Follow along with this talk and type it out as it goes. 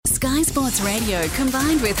Sky Sports Radio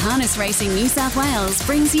combined with Harness Racing New South Wales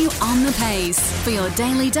brings you On the Pace for your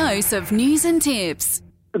daily dose of news and tips.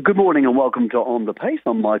 Good morning and welcome to On the Pace.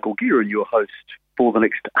 I'm Michael Gearin, your host for the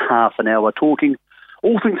next half an hour, talking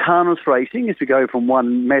all things harness racing as we go from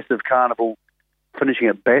one massive carnival finishing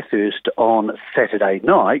at Bathurst on Saturday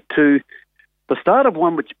night to the start of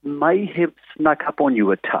one which may have snuck up on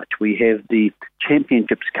you a touch. We have the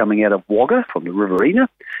championships coming out of Wagga from the Riverina.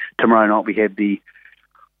 Tomorrow night we have the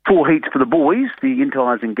 4 heats for the boys, the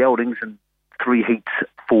Entires and Geldings, and 3 heats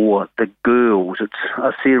for the girls. It's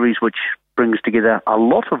a series which brings together a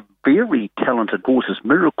lot of very talented horses,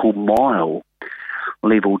 Miracle Mile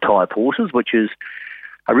level type horses, which is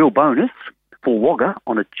a real bonus for Wagga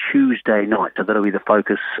on a Tuesday night. So that'll be the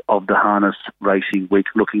focus of the harness racing week,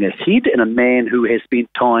 looking ahead. And a man who has spent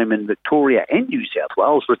time in Victoria and New South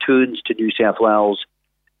Wales returns to New South Wales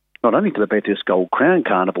not only for the Bathurst Gold Crown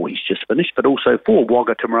Carnival he's just finished, but also for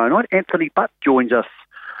Wagga tomorrow night. Anthony Butt joins us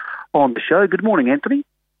on the show. Good morning, Anthony.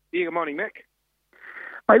 Yeah, good morning, Mick.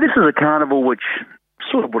 Hey, this is a carnival which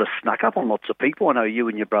sort of would have snuck up on lots of people. I know you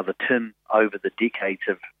and your brother Tim over the decades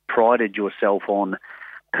have prided yourself on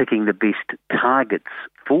picking the best targets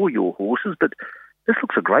for your horses, but this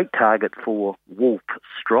looks a great target for Wolf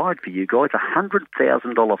Stride for you guys,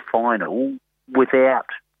 $100,000 final without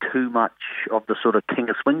too much of the sort of King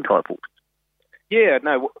of Swing type horses. Yeah,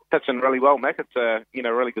 no, fits in really well, Mick. It's a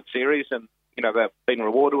really good series, and they've been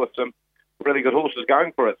rewarded with some really good horses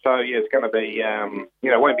going for it. So yeah, it's going to be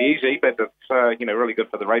it won't be easy, but it's really good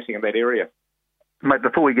for the racing in that area. Mate,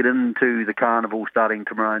 before we get into the carnival starting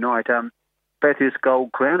tomorrow night, Bathurst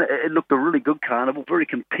Gold Crown, it looked a really good carnival, very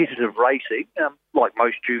competitive racing, like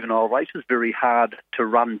most juvenile races, very hard to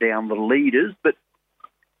run down the leaders, but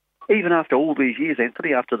even after all these years,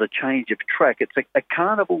 Anthony, after the change of track, it's a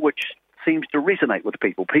carnival which seems to resonate with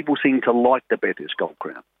people. People seem to like the Bathurst Gold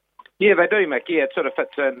Crown. Yeah, they do, Mick. Yeah, it sort of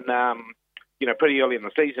fits in, pretty early in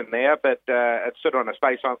the season there, but it's sort of on a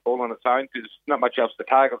space all on its own because there's not much else to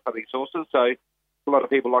target for these horses. So a lot of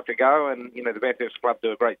people like to go, and, the Bathurst Club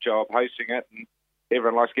do a great job hosting it, and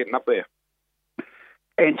everyone likes getting up there.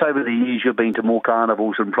 And over the years, you've been to more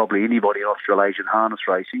carnivals than probably anybody in Australasian harness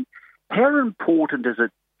racing. How important is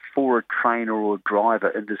it for a trainer or a driver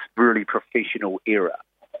in this really professional era,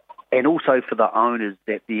 and also for the owners,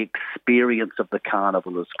 that the experience of the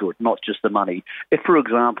carnival is good, not just the money? If, for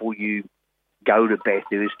example, you go to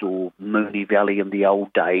Bathurst or Moonee Valley in the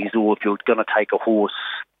old days, or if you're going to take a horse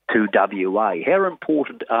to WA, how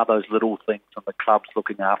important are those little things and the clubs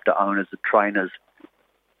looking after owners and trainers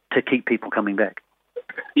to keep people coming back?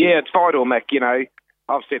 Yeah, it's vital, Mick.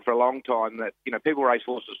 I've said for a long time that, people race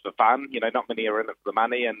horses for fun. Not many are in it for the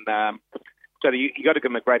money. And so you got to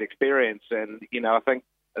give them a great experience. And, I think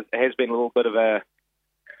it has been a little bit of a,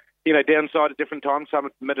 downside at different times. Some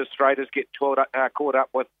administrators get caught up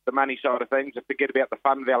with the money side of things and forget about the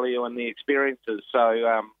fun value and the experiences.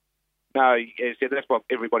 So, no, as I said, that's what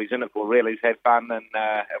everybody's in it for, really, is have fun. And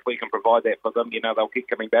if we can provide that for them, they'll keep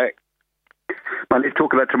coming back. Well, let's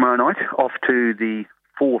talk about tomorrow night. Off to the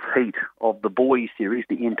 4th heat of the boys series,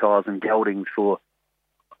 the Entires and Geldings for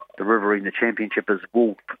the Riverina Championship as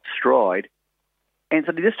Wolf Stride.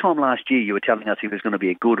 Anthony, this time last year you were telling us he was going to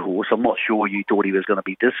be a good horse. I'm not sure you thought he was going to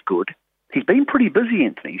be this good. He's been pretty busy,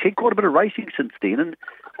 Anthony. He's had quite a bit of racing since then, and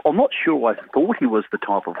I'm not sure I thought he was the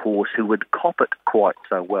type of horse who would cop it quite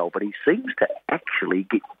so well, but he seems to actually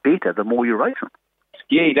get better the more you race him.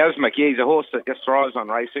 Yeah, he does, Mick. Yeah, he's a horse that just thrives on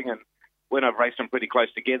racing, and when I've raced him pretty close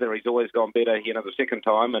together, he's always gone better, the second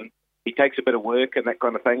time, and he takes a bit of work and that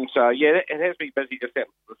kind of thing. So, yeah, it has been busy just that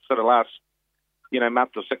sort of last,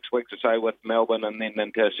 month or 6 weeks or so with Melbourne and then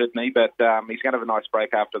into Sydney. But he's going to have a nice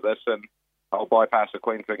break after this, and I'll bypass the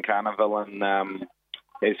Queensland Carnival and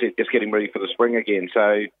just getting ready for the spring again. So,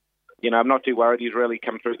 I'm not too worried. He's really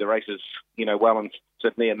come through the races, well in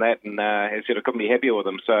Sydney and that, and as I said, I couldn't be happier with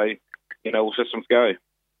him. So, all systems go.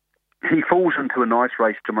 He falls into a nice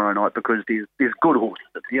race tomorrow night because there's good horses.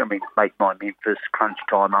 I mean, Make My Memphis, Crunch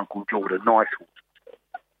Time, Uncle Jordan, nice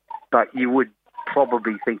horses. But you would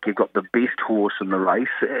probably think you've got the best horse in the race.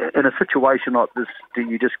 In a situation like this, do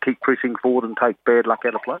you just keep pressing forward and take bad luck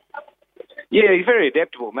out of play? Yeah, he's very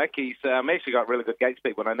adaptable, Mick. He's actually got really good gate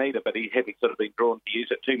speed when I need it, but he hasn't sort of been drawn to use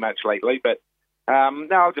it too much lately. But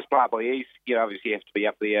no, I'll just play it by ease. Obviously you have to be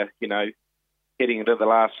up there, heading into the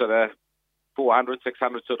last sort of 400,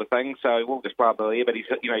 600 sort of thing. So we'll just play it by ear. But he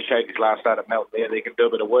showed his last start at Melton there. They can do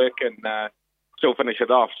a bit of work and still finish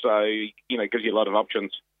it off. So, it gives you a lot of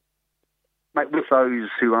options. Mate, with those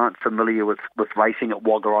who aren't familiar with racing at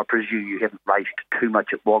Wagga, I presume you haven't raced too much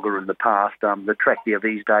at Wagga in the past. The track there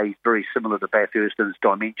these days very similar to Bathurst in its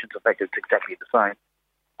dimensions. In fact, it's exactly the same.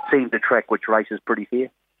 seemed a track which races pretty fair.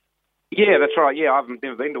 Yeah, that's right. Yeah, I've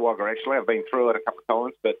never been to Wagga, actually. I've been through it a couple of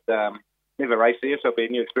times, but never raced there, so it'll be a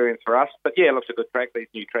new experience for us. But yeah, it looks a good track. These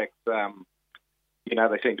new tracks,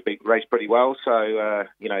 they seem to be raced pretty well, so,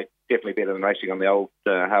 definitely better than racing on the old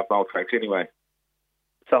half-mile tracks anyway.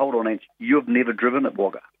 So hold on, Anthony. You've never driven at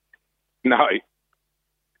Wagga? No.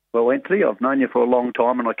 Well, Anthony, I've known you for a long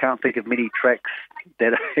time, and I can't think of many tracks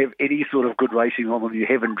that have any sort of good racing on them you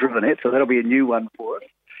haven't driven at, so that'll be a new one for us.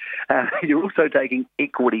 You're also taking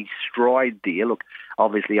Equity Stride there. Look,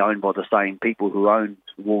 obviously owned by the same people who own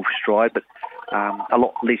Wolf Stride, but a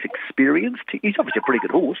lot less experienced. He's obviously a pretty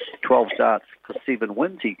good horse. 12 starts for 7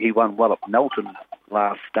 wins. He won well at Melton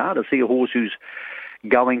last start. Is he a horse who's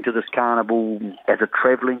going to this carnival as a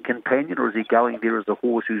travelling companion, or is he going there as a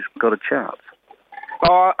horse who's got a chance?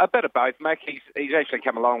 Oh, a bit of both, Mick. He's actually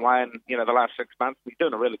come a long way in, the last 6 months. He's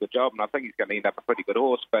doing a really good job, and I think he's going to end up a pretty good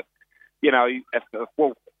horse. But, if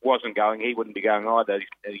Wolf wasn't going, he wouldn't be going either,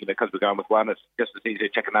 because we're going with one. It's just as easy to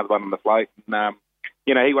check another one on the float. And,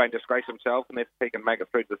 he won't disgrace himself, and if he can make it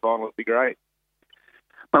through to the final, it'd be great.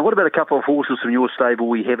 Mate, what about a couple of horses from your stable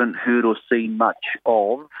we haven't heard or seen much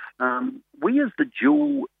of? Where's the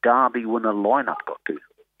dual Derby winner lineup got to?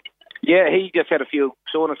 Yeah, he just had a few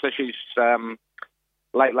soreness issues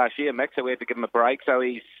late last year, Mick, so we had to give him a break. So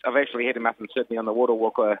I've actually had him up in Sydney on the Water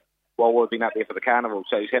Walker while we've been up there for the carnival.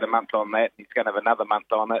 So he's had a month on that, and he's going to have another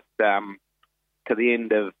month on it to the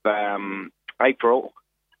end of April,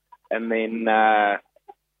 and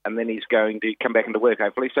then he's going to come back into work,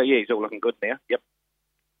 hopefully. So, yeah, he's all looking good now. Yep.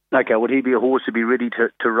 Okay, would he be a horse to be ready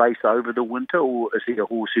to race over the winter, or is he a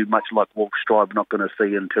horse who, much like Wolf Stride, we're not going to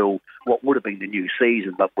see until what would have been the new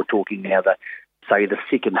season, but we're talking now, the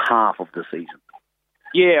second half of the season?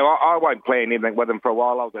 Yeah, I won't plan anything with him for a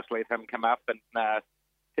while. I'll just let him come up, and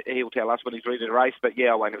he'll tell us when he's ready to race. But,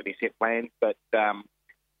 yeah, I won't have any set plans. But, I'm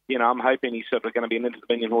hoping he's sort of going to be an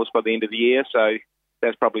Inter-Dominion horse by the end of the year, so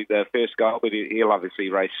that's probably the first goal. But he'll obviously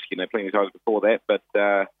race, plenty of times before that. But,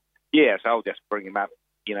 so I'll just bring him up,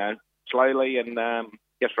 slowly and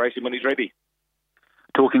just race him when he's ready.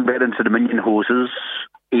 Talking about Inter-Dominion horses,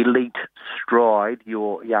 Elite Stride,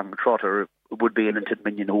 your young trotter, would be an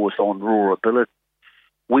Inter-Dominion horse on raw ability.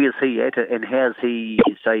 Where's he at, and how's he,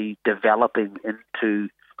 developing into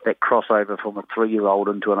that crossover from a 3-year-old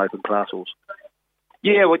into an open class horse?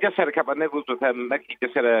 Yeah, we just had a couple of nibbles with him. He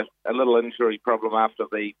just had a little injury problem after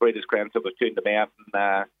the Breeders' Crown, so we turned him out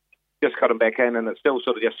and just got him back in, and it's still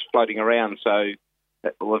sort of just floating around, so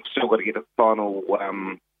we've still got to get a final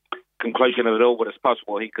conclusion of it all, but it's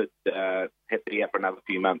possible he could have to be out for another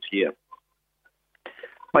few months, yeah.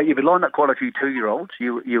 Mate, you've lined up quite a few 2-year-olds,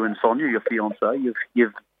 you and Sonia, your fiancée.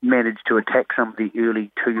 You've managed to attack some of the early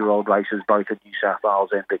 2-year-old races, both in New South Wales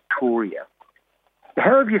and Victoria.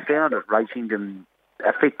 How have you found it racing them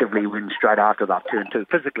effectively when straight after they've turned 2?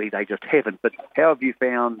 Physically, they just haven't, but how have you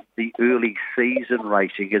found the early season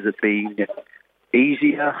racing? Has it been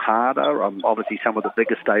easier, harder? Obviously, some of the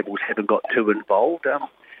bigger stables haven't got too involved.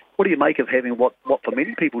 What do you make of having what for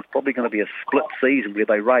many people is probably going to be a split season where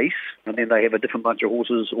they race and then they have a different bunch of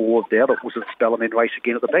horses, or the other horses spell and then race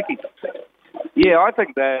again at the back end? Yeah, I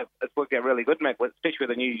think that it's worked out really good, Matt, especially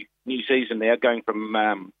with the new season now, going from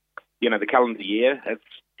the calendar year. It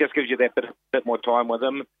just gives you that bit more time with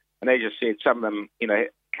them. And as you said, some of them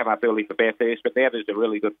come up early for Bathurst, but now there's a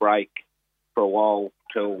really good break for a while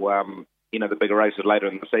till the bigger races later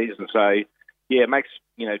in the season. So, yeah, it makes,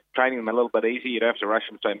 training them a little bit easier. You don't have to rush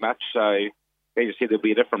them so much. So, as you said, there'll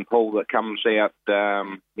be a different pool that comes out,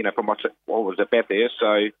 from what was at Bathurst. So,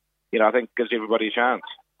 I think it gives everybody a chance.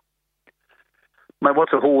 Mate,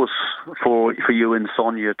 what's a horse for you and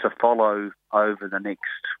Sonia to follow over the next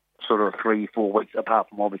sort of 3-4 weeks, apart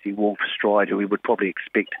from obviously Wolf Stride, who we would probably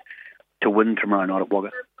expect to win tomorrow night at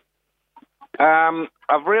Wagga?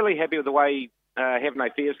 I'm really happy with the way Have No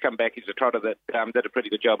Fears come back. He's a trotter that did a pretty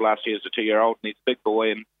good job last year as a 2-year-old, and he's a big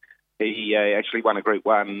boy, and he actually won a Group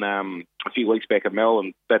 1 a few weeks back at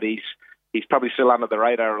Melbourne, but he's probably still under the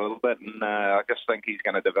radar a little bit, and I just think he's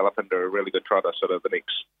going to develop into a really good trotter sort of the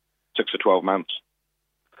next 6 to 12 months.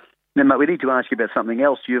 Now, mate, we need to ask you about something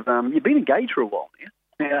else. You've been engaged for a while now.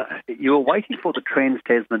 Now, you were waiting for the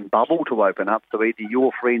Trans-Tasman bubble to open up so either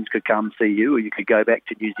your friends could come see you or you could go back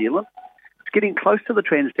to New Zealand. It's getting close to the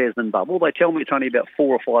Trans-Tasman bubble. They tell me it's only about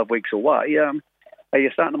 4 or 5 weeks away. Are you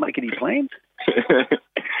starting to make any plans?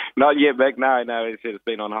 Not yet, Beck. No. It's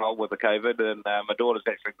been on hold with the COVID, and my daughter's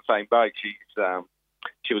actually in the same boat.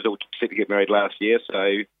 She was all set to get married last year,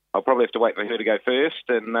 so I'll probably have to wait for her to go first,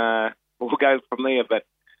 and we'll go from there. But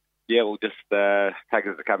yeah, we'll just take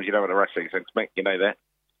it as it comes. You don't want to rush these things, Mick. You know that.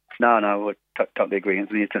 No, I totally agree,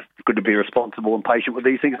 Anthony. It's just good to be responsible and patient with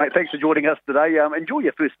these things, mate. Thanks for joining us today. Enjoy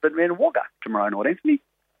your first Spinman Wagga tomorrow night, Anthony.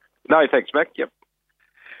 No, thanks, Mick. Yep.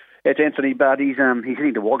 It's Anthony Budd. He's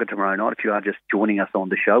heading to Wagga tomorrow night. If you are just joining us on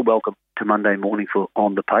the show, welcome to Monday morning for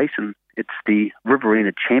On the Pace. And it's the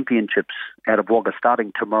Riverina Championships out of Wagga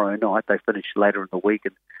starting tomorrow night. They finish later in the week.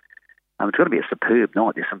 And it's going to be a superb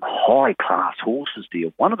night. There's some high-class horses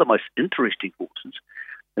there. One of the most interesting horses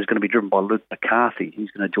is going to be driven by Luke McCarthy. He's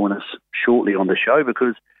going to join us shortly on the show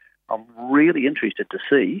because I'm really interested to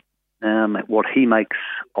see what he makes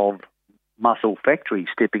of Muscle Factory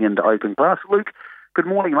stepping into open class. Luke, good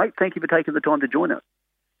morning, mate. Thank you for taking the time to join us.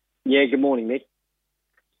 Yeah, good morning, Mick.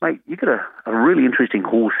 Mate, you've got a really interesting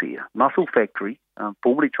horse here. Muscle Factory,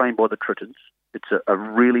 formerly trained by the Trittons. It's a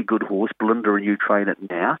really good horse. Belinda and you train it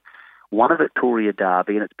now. Won a Victoria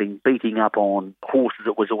Derby, and it's been beating up on horses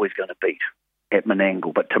it was always going to beat at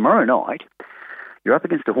Menangle. But tomorrow night, you're up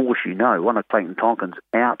against a horse you know, one of Clayton Tonkin's,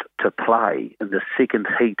 out to play in the second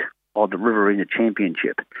heat of the Riverina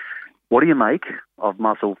Championship. What do you make of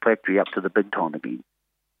Muscle Factory up to the big time again?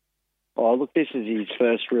 Oh, look, this is his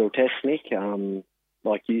first real test, Nick.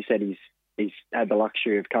 Like you said, he's had the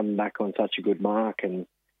luxury of coming back on such a good mark and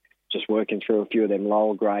just working through a few of them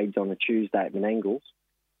lower grades on a Tuesday at Menangles.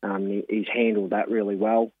 He's handled that really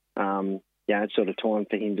well. It's sort of time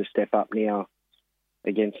for him to step up now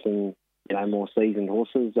against some, more seasoned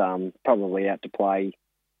horses. Probably out to play.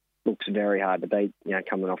 Looks very hard to beat,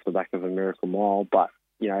 coming off the back of a Miracle Mile. But,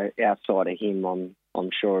 outside of him, I'm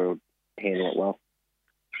sure he'll handle it well.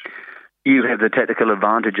 You have the tactical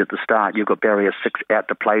advantage at the start. You've got barrier 6 out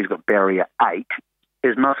to play. You've got barrier 8.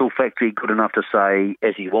 Is Muscle Factory good enough to say,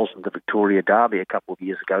 as he was in the Victoria Derby a couple of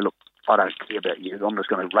years ago, look, I don't care about you. I'm just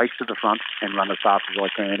going to race to the front and run as fast as I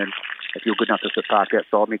can. And if you're good enough to sit parked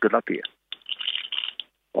outside me, good luck to you.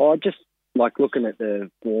 Oh, just like looking at the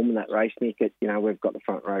form in that race, Nick, we've got the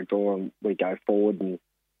front row draw and we go forward, and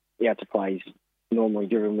out to play's normally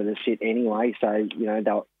driven with a sit anyway. So,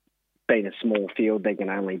 they'll being a small field, they can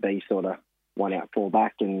only be sort of 1 out, 4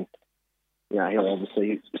 back, and he'll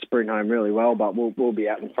obviously sprint home really well. But we'll be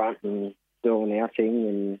out in front and doing our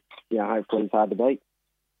thing, and hopefully it's hard to beat.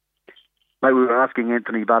 Mate, we were asking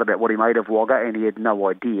Anthony Budd about what he made of Wagga, and he had no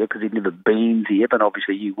idea because he'd never been here, but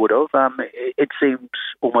obviously you would have. It seems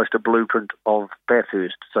almost a blueprint of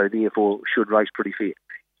Bathurst, so therefore should race pretty fair.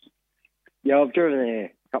 Yeah, I've driven there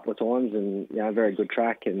a couple of times, and very good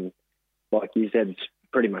track, and like you said, it's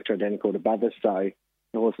pretty much identical to Bathurst, so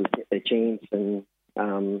the horses get their chance, and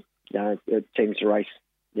it seems to race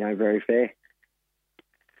very fair.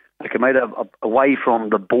 Okay, mate, away from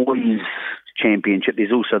the boys' championship,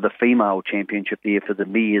 there's also the female championship there for the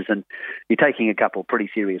mares, and you're taking a couple of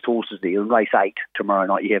pretty serious horses there. In race 8 tomorrow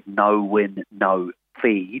night, you have No Win, No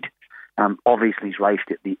Feed. Obviously, he's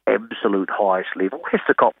raced at the absolute highest level.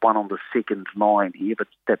 Hesticott won on the second line here, but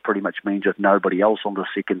that pretty much means with nobody else on the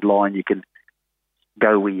second line, you can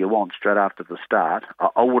go where you want straight after the start.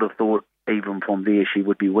 I would have thought even from there she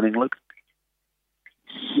would be winning, Luke.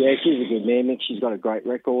 Yeah, she's a good mare, Mick. She's got a great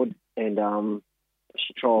record, and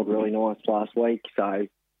she trialled really nice last week. So,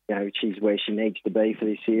 she's where she needs to be for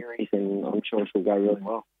this series, and I'm sure she'll go really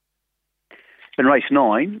well. In race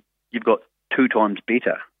 9, you've got 2 times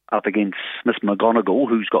better up against Miss McGonigal,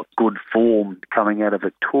 who's got good form coming out of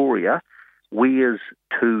Victoria. Where's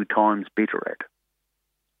 2 times better at?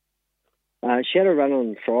 She had a run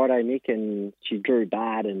on Friday, Nick, and she drew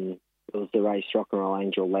bad, and it was the race Rock and Roll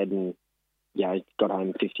Angel led, and got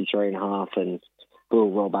home 53.5 and grew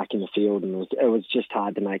well back in the field, and it was just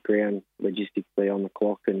hard to make ground logistically on the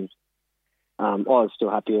clock, and I was still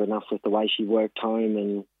happy enough with the way she worked home,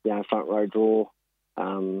 and front row draw.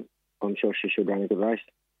 I'm sure she should run a good race.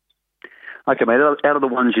 Okay, mate, out of the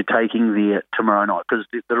ones you're taking there tomorrow night, because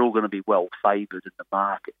they're all going to be well favoured in the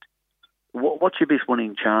market, what's your best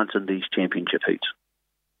winning chance in these championship heats?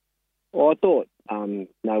 Well, I thought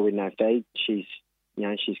No Win, No Feed. She's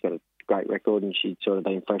got a great record, and she'd sort of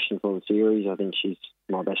been freshened for the series. I think she's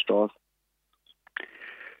my best drive.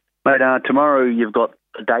 Mate, tomorrow you've got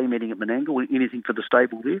a day meeting at Menangle. Anything for the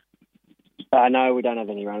stable there? No, we don't have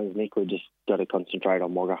any runners, Nick. We've just got to concentrate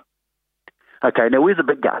on Wagga. Okay, now where's the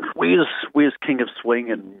big guns? Where's King of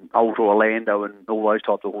Swing and Ultra Orlando and all those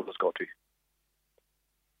types of horses got to?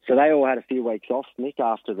 So they all had a few weeks off, Nick,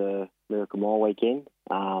 after the Miracle Mile weekend.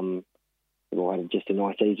 They all had just a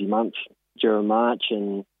nice, easy month during March,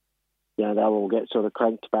 and they'll all get sort of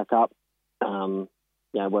cranked back up.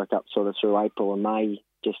 Work up sort of through April and May,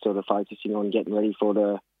 just sort of focusing on getting ready for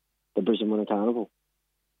the Brisbane Winter Carnival.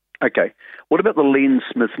 Okay. What about the Len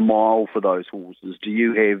Smith Mile for those horses? Do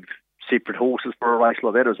you have separate horses for a race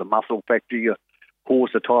like that? As a Muscle Factory,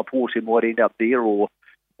 horse, the type horse who might end up there, or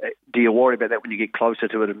do you worry about that when you get closer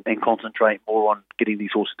to it and concentrate more on getting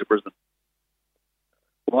these horses to Brisbane?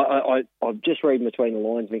 Well, I've just reading between the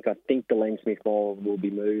lines, Mick. I think the Len Smith Mile will be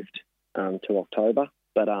moved to October.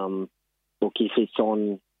 But, look, if it's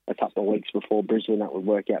on a couple of weeks before Brisbane, that would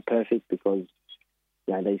work out perfect because,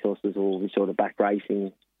 you know, these horses will be sort of back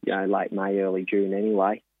racing, you know, late May, early June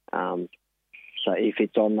anyway. So if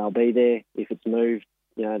it's on, they'll be there. If it's moved,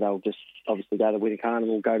 you know, they'll just obviously go to Winter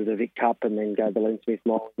Carnival, go to the Vic Cup, and then go to the Len Smith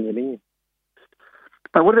Mile in the Dominion.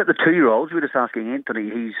 But what about the 2-year-olds? We were just asking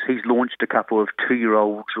Anthony. He's launched a couple of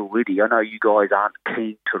 2-year-olds already. I know you guys aren't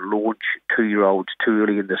keen to launch 2-year-olds too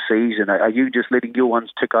early in the season. Are you just letting your ones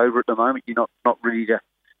tick over at the moment? You're not ready to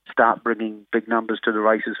start bringing big numbers to the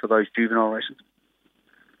races for those juvenile races?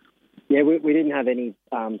 Yeah, we didn't have any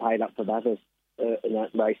paid up for bathers in that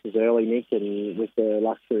races early, Nick, and with the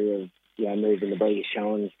luxury of, you know, moving the British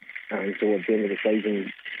Challenge towards the end of the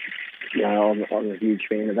season, you know, I'm a huge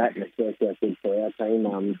fan of that, and it's worked out good for our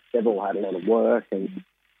team. They've all had a lot of work and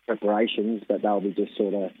preparations, but they'll be just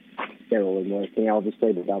sort of, they're all in work now,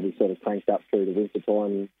 obviously, but they'll be sort of cranked up through the winter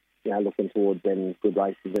time, you know, looking towards them good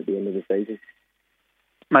races at the end of the season.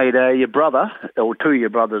 Mate, your brother, or two of your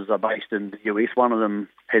brothers are based in the US. One of them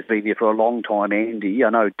has been there for a long time, Andy. I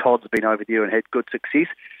know Todd's been over there and had good success.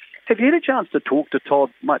 Have you had a chance to talk to Todd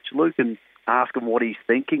much, Luke, and ask him what he's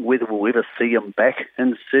thinking, whether we'll ever see him back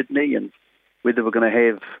in Sydney and whether we're going to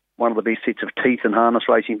have one of the best sets of teeth in harness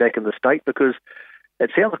racing back in the state? Because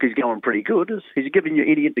it sounds like he's going pretty good. Has he given you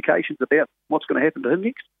any indications about what's going to happen to him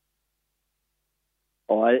next?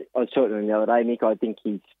 I was talking to him the other day, Nick. I think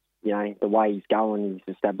he's, you know, the way he's going,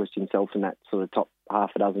 he's established himself in that sort of top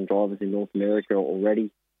half a dozen drivers in North America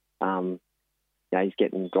already. You know, he's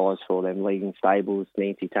getting guys for them leading stables,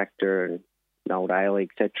 Nancy Tactor and Noel Daly,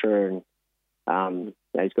 etc. And you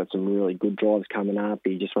know, he's got some really good drives coming up.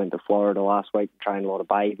 He just went to Florida last week and trained a lot of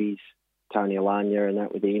babies, Tony Alanya and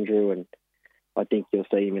that with Andrew. And I think you'll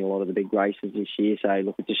see him in a lot of the big races this year. So,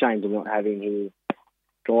 look, it's a shame to not have him here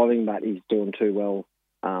driving, but he's doing too well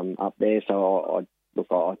up there. So,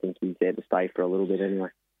 I think he's there to stay for a little bit anyway.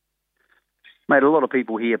 Mate, a lot of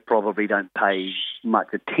people here probably don't pay much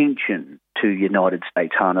attention to United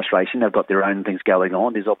States harness racing. They've got their own things going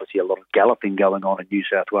on. There's obviously a lot of galloping going on in New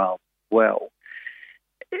South Wales as well.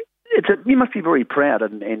 You must be very proud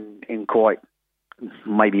and quite,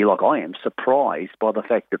 maybe like I am, surprised by the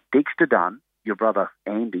fact that Dexter Dunn, your brother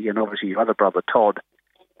Andy, and obviously your other brother Todd,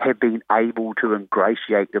 have been able to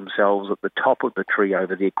ingratiate themselves at the top of the tree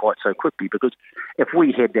over there quite so quickly. Because if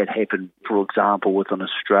we had that happen, for example, with an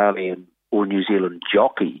Australian or New Zealand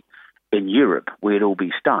jockey in Europe, we'd all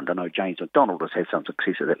be stunned. I know James McDonald has had some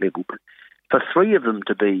success at that level, but for three of them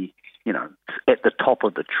to be, you know, at the top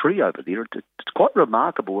of the tree over there, it's quite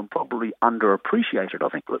remarkable and probably underappreciated, I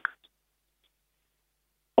think, Luke.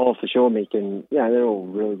 Oh, for sure, Mick. And, you know, they're all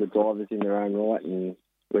really good drivers in their own right and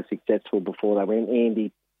were successful before they went.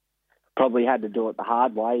 Andy probably had to do it the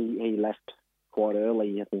hard way. He left quite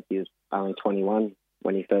early. I think he was only 21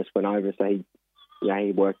 when he first went over, so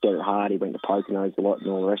he worked at it hard. He went to Poconos a lot and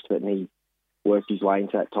all the rest of it, and he worked his way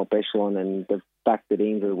into that top echelon. And the fact that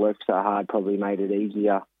Andrew worked so hard probably made it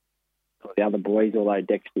easier for the other boys, although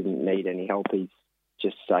Dex didn't need any help. He's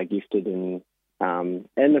just so gifted. And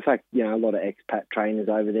the fact, you know, a lot of expat trainers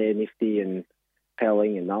over there, Nifty and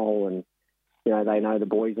Pelling and Noel, and, you know, they know the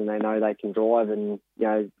boys and they know they can drive. And, you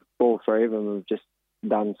know, all three of them have just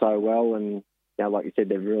done so well. And, you know, like you said,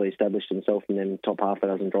 they've really established themselves in them top half a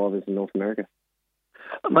dozen drivers in North America.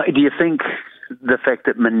 Do you think the fact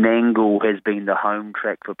that Menangle has been the home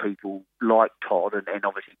track for people like Todd and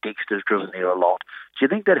obviously Dexter's driven there a lot, do you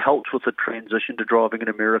think that helps with the transition to driving in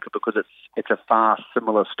America because it's a far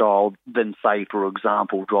similar style than, say, for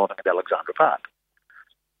example, driving at Alexandra Park?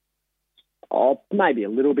 Oh, maybe a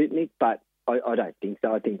little bit, Nick, but I don't think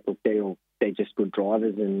so. I think, look, they're just good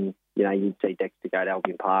drivers, and, you know, you'd see Dexter go to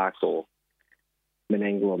Albion Park or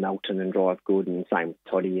Menangle or Melton and drive good, and same with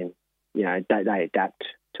Toddy, and, you know, they adapt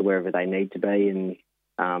to wherever they need to be, and,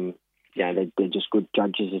 you know, they're just good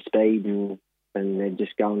judges of speed, and they're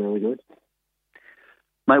just going really good.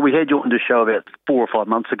 Mate, we had you on the show about 4 or 5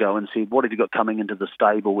 months ago and said, what have you got coming into the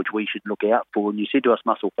stable which we should look out for? And you said to us,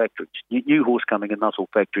 Muscle Factory. New horse coming in, Muscle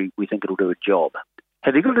Factory, we think it'll do a job.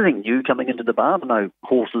 Have you got anything new coming into the barn? I know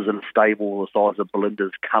horses in a stable the size of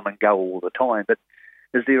Belinda's come and go all the time, but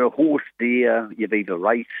is there a horse there you've either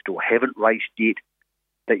raced or haven't raced yet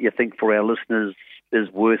that you think for our listeners is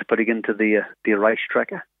worth putting into their race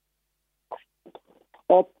tracker?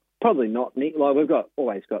 Oh, probably not, Nick. Like, we've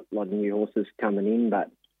always got a lot of new horses coming in, but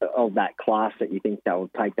of that class that you think they'll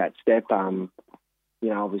take that step,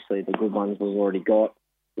 obviously the good ones we've already got.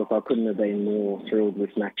 Look, I couldn't have been more thrilled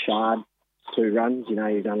with Max Shard. 2 runs. He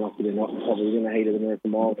was unlucky to not probably in the heat of the Miracle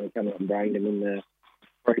Mile when he came up and brained him in the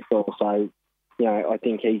free-fall. So, I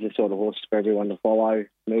think he's the sort of horse for everyone to follow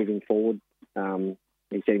moving forward.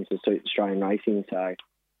 He seems to suit Australian racing, so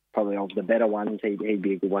probably of the better ones, he'd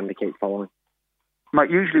be a good one to keep following. Mate,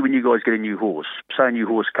 usually when you guys get a new horse, say a new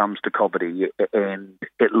horse comes to Cobbitty and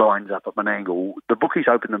it lines up at Menangle, the bookies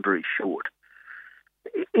open them very short.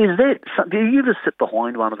 Do you ever sit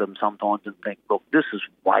behind one of them sometimes and think, look, this is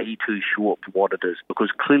way too short for what it is? Because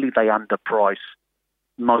clearly they underprice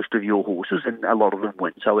most of your horses and a lot of them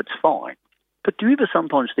win, so it's fine. But do you ever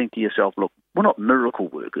sometimes think to yourself, look, we're not miracle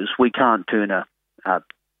workers. We can't turn a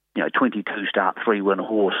 22-start 3-winner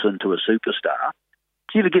horse into a superstar.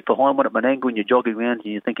 Do you ever get behind one at Menangle and you're jogging around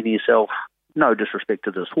and you're thinking to yourself, no disrespect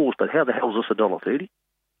to this horse, but how the hell is this $1.30?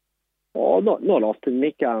 Oh, not often,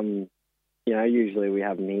 Nick. Usually we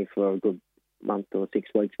have them here for a good month or 6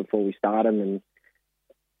 weeks before we start them, and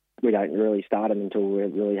we don't really start them until we're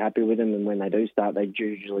really happy with them. And when they do start, they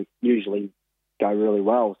usually go really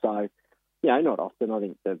well. So, not often. I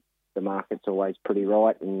think the market's always pretty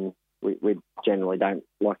right, and we generally don't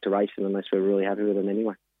like to race them unless we're really happy with them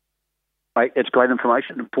anyway. Mate, it's great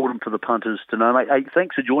information, important for the punters to know, mate. Hey,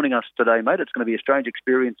 thanks for joining us today, mate. It's going to be a strange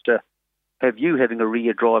experience to have you having a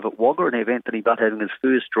rear drive at Wagga and have Anthony Butt having his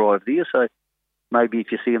first drive there. So maybe if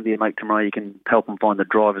you see him there, mate, tomorrow, you can help him find the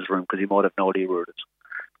driver's room because he might have no idea where it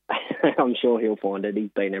is. I'm sure he'll find it. He's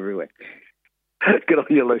been everywhere. Good on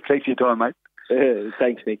you, Luke. Thanks for your time, mate.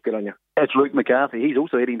 Thanks, Nick. Good on you. That's Luke McCarthy. He's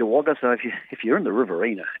also heading to Wagga, so if you're in the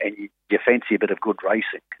Riverina and you fancy a bit of good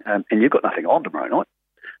racing and you've got nothing on tomorrow night,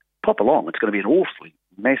 pop along. It's going to be an awfully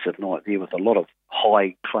massive night there with a lot of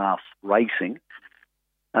high-class racing.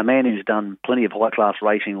 A man who's done plenty of high-class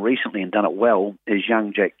racing recently and done it well is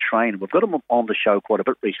young Jack Train. We've got him on the show quite a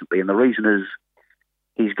bit recently, and the reason is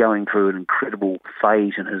he's going through an incredible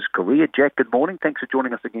phase in his career. Jack, good morning. Thanks for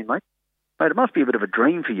joining us again, mate. Mate, it must be a bit of a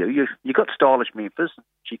dream for you. You got Stylish Memphis.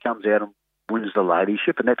 She comes out and wins the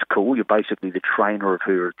ladyship, and that's cool. You're basically the trainer of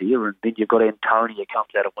her there, and then you've got Antonia comes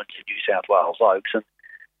out and wins the New South Wales Oaks, and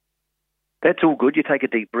that's all good. You take a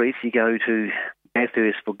deep breath. You go to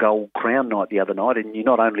Bathurst for Gold Crown night the other night, and you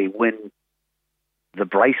not only win the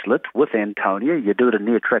bracelet with Antonia, you do it in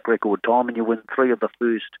near track record time, and you win 3 of the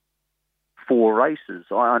first 4 races.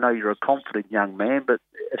 I know you're a confident young man, but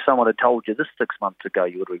if someone had told you this 6 months ago,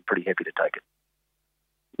 you would have been pretty happy to take it.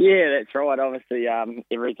 Yeah, that's right. Obviously,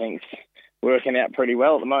 everything's working out pretty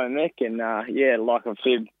well at the moment, Nick. And, like I've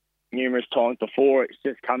said numerous times before, it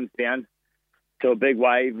just comes down to a big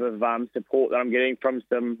wave of support that I'm getting from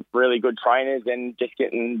some really good trainers and just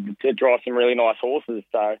getting to drive some really nice horses.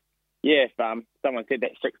 So, yeah, if someone said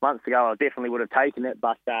that 6 months ago, I definitely would have taken it.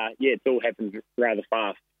 But, it's all happened rather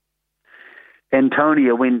fast.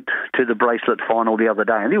 Antonia went to the bracelet final the other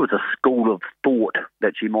day, and there was a school of thought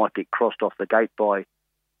that she might get crossed off the gate by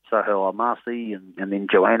Soho Amasi, and then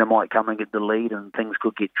Joanna might come and get the lead, and things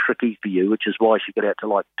could get tricky for you, which is why she got out to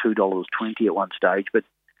like $2.20 at one stage. But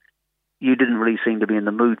you didn't really seem to be in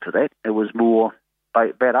the mood for that. It was more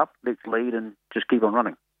bat up, let's lead, and just keep on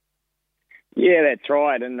running. Yeah, that's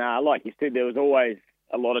right. And like you said, there was always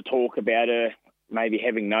a lot of talk about her maybe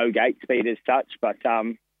having no gate speed as such, but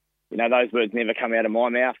those words never come out of my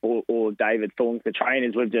mouth or David Thorns, the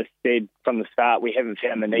trainers. We've just said from the start we haven't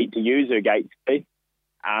found the need to use her gate speed.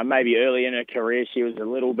 Maybe early in her career she was a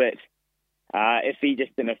little bit iffy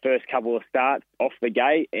just in her first couple of starts off the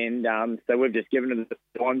gate, and so we've just given her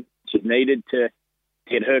the time she's needed to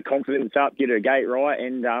get her confidence up, get her gate right,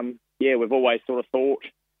 and we've always sort of thought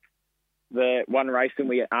the one race and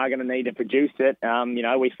we are going to need to produce it.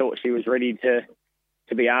 We thought she was ready to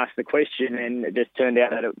be asked the question, and it just turned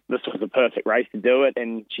out that this was the perfect race to do it,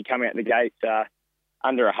 and she came out the gates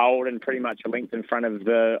under a hold and pretty much a length in front of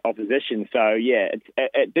the opposition. So,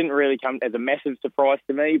 it didn't really come as a massive surprise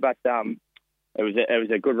to me, but it was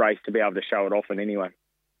a good race to be able to show it off in anyway.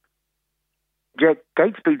 Jack,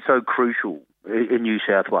 gate speed's so crucial in New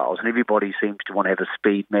South Wales, and everybody seems to want to have a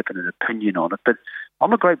speed map and an opinion on it, but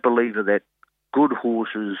I'm a great believer that good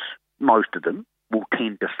horses, most of them, will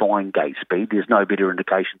tend to find gate speed. There's no better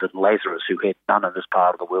indication than Lazarus, who had none in this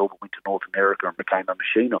part of the world, but went to North America and became a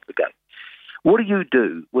machine off the gate. What do you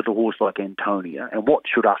do with a horse like Antonia, and what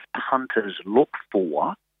should us punters look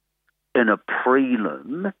for in a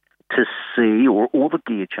prelim to see, or the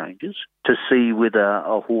gear changes, to see whether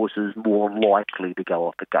a horse is more likely to go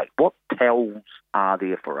off the gate? What tells are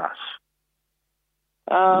there for us?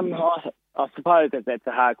 I suppose that's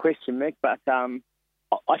a hard question, Mick, but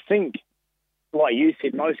I think, like you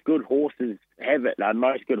said, most good horses have it.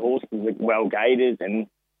 Most good horses are well gated, and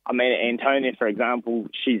I mean, Antonia, for example,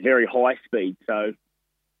 she's very high speed, so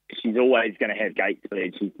she's always going to have gate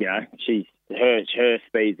speed. Her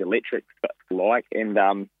speed's electric, and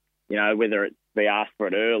whether it's be asked for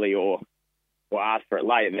it early or asked for it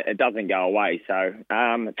late, it doesn't go away. So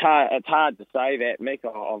it's hard to say that, Mick,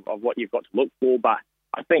 of what you've got to look for, but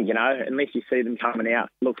I think, unless you see them coming out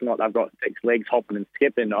looking like they've got 6 legs hopping and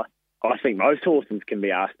skipping, I think most horses can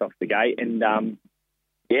be asked off the gate. And,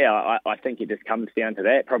 I think it just comes down to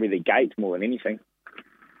that, probably the gate more than anything.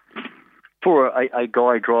 For a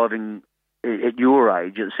guy driving at your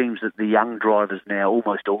age, it seems that the young drivers now,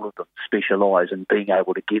 almost all of them, specialise in being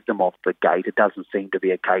able to get them off the gate. It doesn't seem to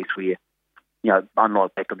be a case where,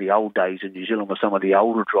 unlike back in the old days in New Zealand with some of the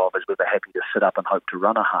older drivers where they're happy to sit up and hope to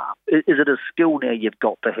run a half. Is it a skill now you've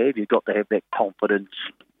got to have? You've got to have that confidence,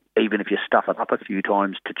 even if you stuff it up a few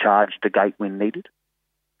times, to charge the gate when needed?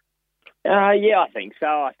 I think so.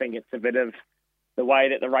 I think it's a bit of the way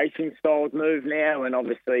that the racing styles move now, and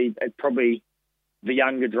obviously it's probably the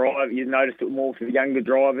younger driver. You notice it more for the younger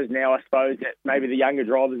drivers now, I suppose, that maybe the younger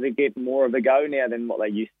drivers are getting more of a go now than what they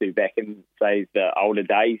used to back in, say, the older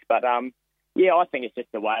days. But, I think it's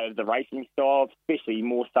just the way of the racing style, especially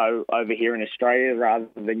more so over here in Australia rather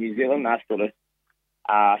than New Zealand. They're sort of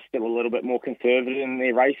still a little bit more conservative in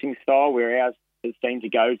their racing style, whereas it seems to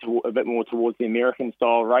go a bit more towards the American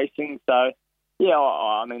style racing. So,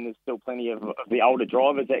 I mean, there's still plenty of the older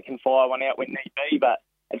drivers that can fire one out when need be, but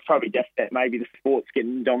it's probably just that maybe the sport's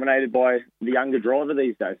getting dominated by the younger driver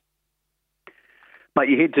these days. Mate,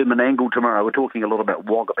 you head to Menangle tomorrow. We're talking a lot about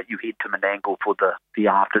Wagga, but you head to Menangle for the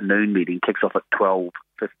afternoon meeting. Kicks off at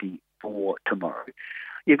 12:54 tomorrow.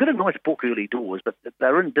 You've got a nice book early doors, but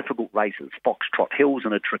they're in difficult races. Foxtrot Hill's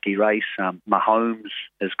in a tricky race. Mahomes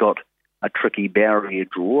has got a tricky barrier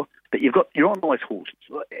draw. But you're on nice horses.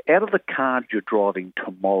 Out of the card you're driving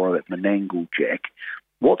tomorrow at Menangle, Jack,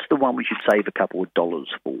 what's the one we should save a couple of dollars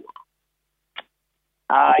for?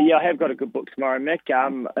 I have got a good book tomorrow, Mick.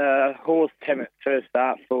 Horse having its first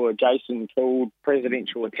start for Jason called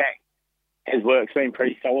Presidential Attack. His work's been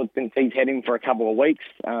pretty solid since he's had him for a couple of weeks.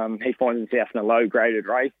 He finds himself in a low-graded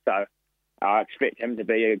race, so I expect him to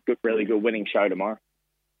be a really good winning show tomorrow.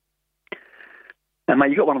 And,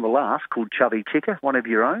 mate, you got one on the last called Chubby Checker, one of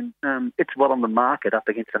your own. It's well on the market up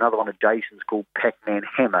against another one of Jason's called Pac-Man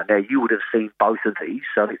Hammer. Now, you would have seen both of these,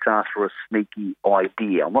 so let's ask for a sneaky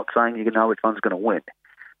idea. I'm not saying you can know which one's going to win,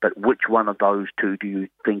 but which one of those two do you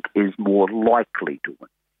think is more likely to win?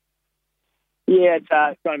 Yeah,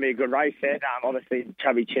 it's going to be a good race, that. Obviously,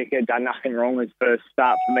 Chubby Checker done nothing wrong his first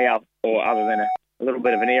start for me, or other than a little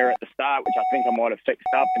bit of an error at the start, which I think I might have fixed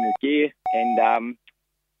up in his gear. And,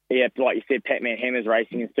 like you said, Pac-Man Hammer's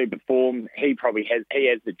racing in super form. He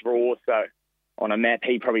has the draw, so on a map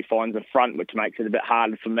he probably finds the front, which makes it a bit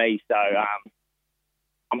harder for me. So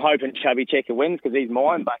I'm hoping Chubby Checker wins because he's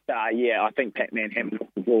mine. But, I think Pac-Man Hammer's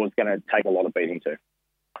draw is going to take a lot of beating too.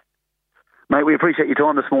 Mate, we appreciate your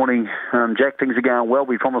time this morning. Jack, things are going well.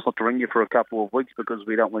 We promise not to ring you for a couple of weeks because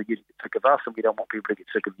we don't want you to get sick of us and we don't want people to get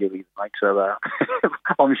sick of you either, mate. So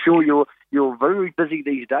I'm sure you're very busy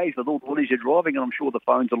these days with all the winners you're driving, and I'm sure the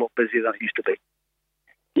phone's a lot busier than it used to be.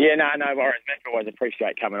 Yeah, no worries, Mick. Always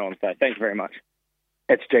appreciate coming on, so thank you very much.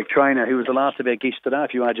 That's Jack Trainer, who was the last of our guests today.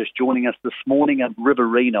 If you are just joining us this morning at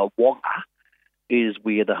Riverina, Wagga is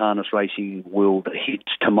where the harness racing world heads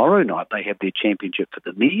tomorrow night. They have their championship for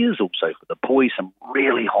the mares, also for the boys, some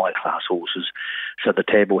really high-class horses. So the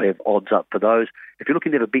tab will have odds up for those. If you're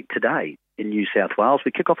looking to have a bet today in New South Wales,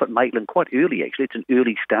 we kick off at Maitland quite early, actually. It's an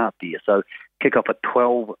early start there. So kick off at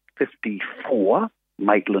 12:54,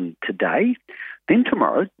 Maitland today. Then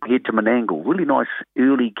tomorrow, we head to Menangle. Really nice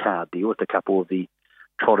early card there with a couple of the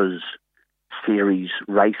Trotters Series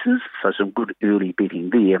races, so some good early betting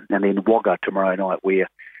there. And then Wagga tomorrow night, where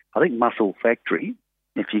I think Muscle Factory,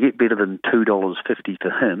 if you get better than $2.50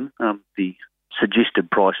 for him, the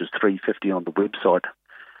suggested price is $3.50 on the website,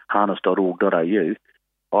 harness.org.au.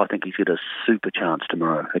 I think he's got a super chance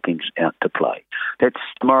tomorrow against Out to Play. That's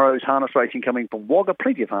tomorrow's harness racing coming from Wagga.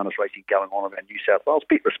 Plenty of harness racing going on around New South Wales.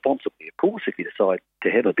 Bet responsibly, of course, if you decide to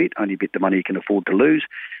have a bet. Only bet the money you can afford to lose.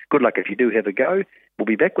 Good luck if you do have a go. We'll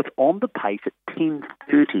be back with On the Pace at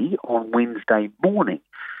 10:30 on Wednesday morning,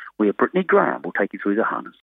 where Brittany Graham will take you through the harness.